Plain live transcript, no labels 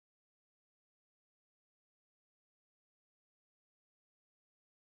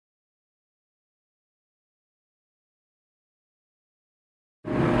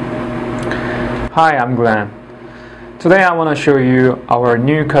Hi, I'm Glenn. Today I want to show you our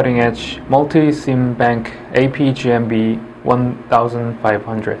new cutting-edge multi-SIM bank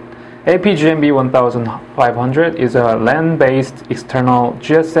AP-GMB1500. AP-GMB1500 is a LAN-based external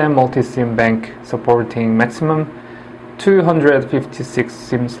GSM multi-SIM bank supporting maximum 256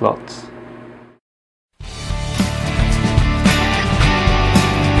 SIM slots.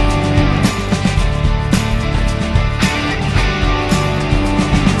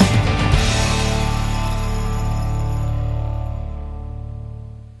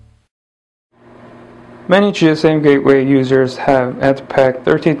 Many GSM gateway users have AddPac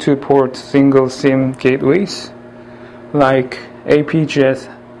 32-port single SIM gateways like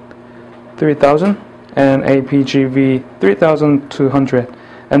AP-GS3000 and AP-GV3200,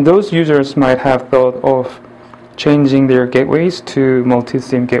 and those users might have thought of changing their gateways to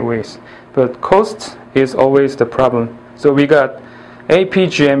multi-SIM gateways, but cost is always the problem. So we got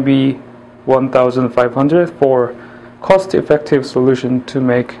AP-GMB1500 for cost-effective solution to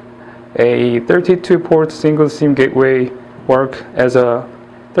make a 32-port single SIM gateway work as a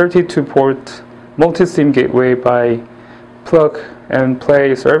 32-port multi-SIM gateway by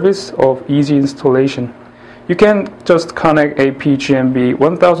plug-and-play service of easy installation. You can just connect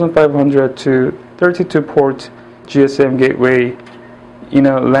AP-GMB1500 to 32-port GSM gateway in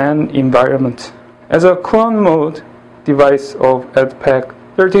a LAN environment. As a clone mode device of AddPac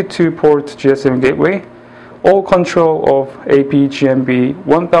 32-port GSM gateway, all control of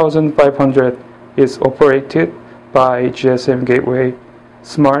AP-GMB1500 is operated by GSM Gateway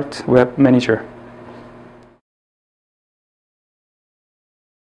Smart Web Manager.